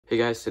Hey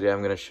guys, today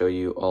I'm going to show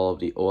you all of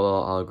the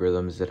OLL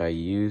algorithms that I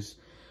use,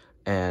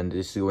 and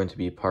this is going to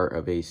be part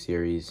of a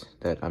series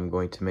that I'm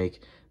going to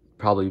make.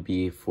 Probably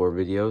be 4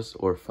 videos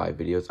or 5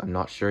 videos, I'm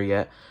not sure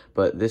yet,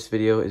 but this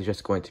video is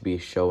just going to be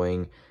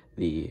showing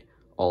the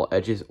all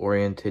edges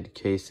oriented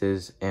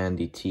cases and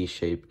the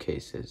T-shaped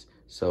cases.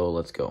 So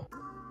let's go.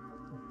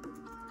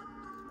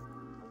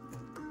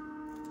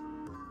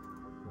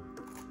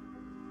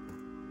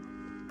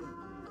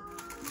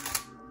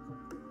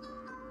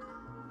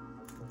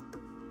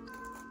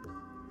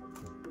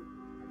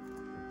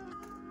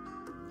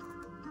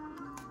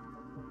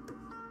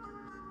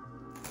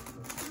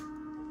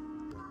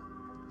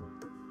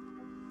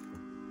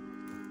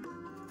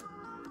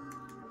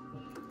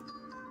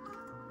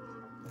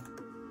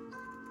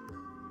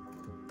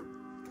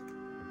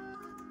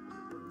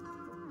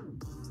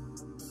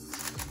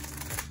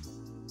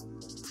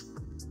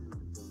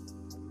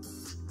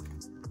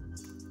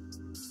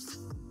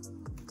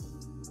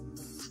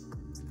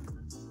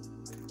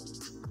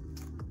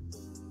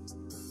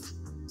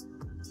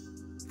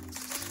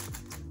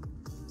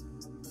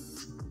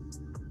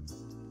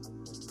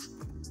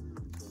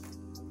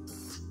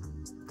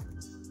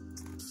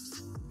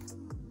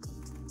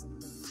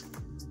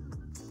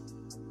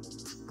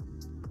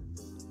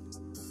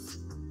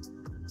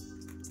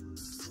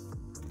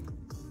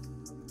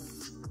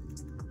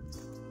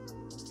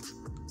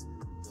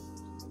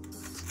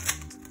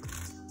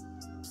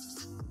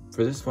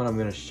 For this one, I'm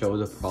going to show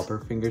the proper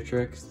finger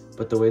tricks,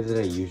 but the way that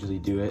I usually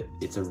do it,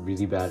 it's a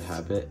really bad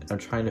habit. I'm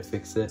trying to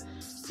fix it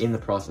in the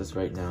process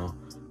right now,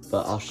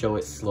 but I'll show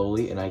it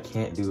slowly and I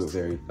can't do it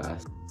very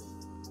fast.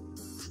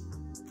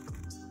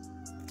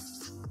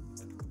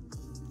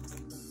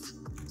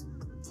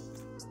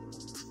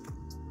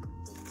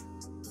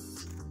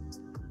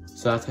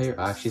 So that's how you're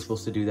actually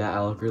supposed to do that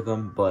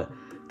algorithm, but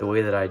the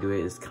way that I do it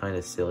is kind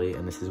of silly,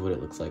 and this is what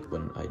it looks like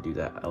when I do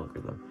that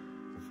algorithm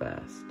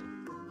fast.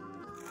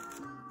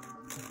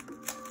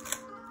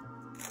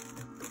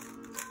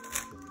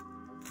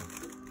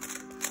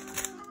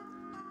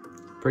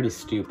 Pretty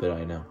stupid,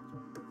 I know.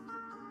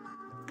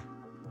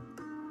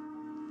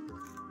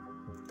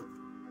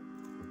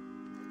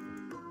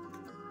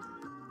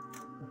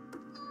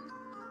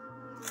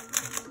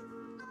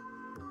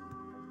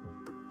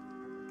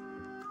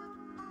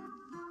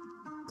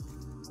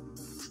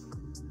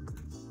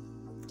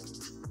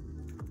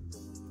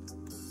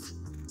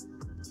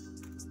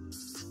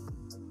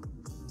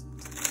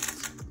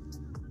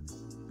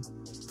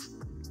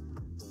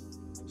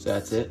 So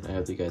that's it. I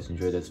hope you guys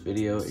enjoyed this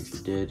video. If you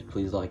did,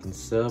 please like and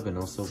sub, and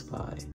also bye.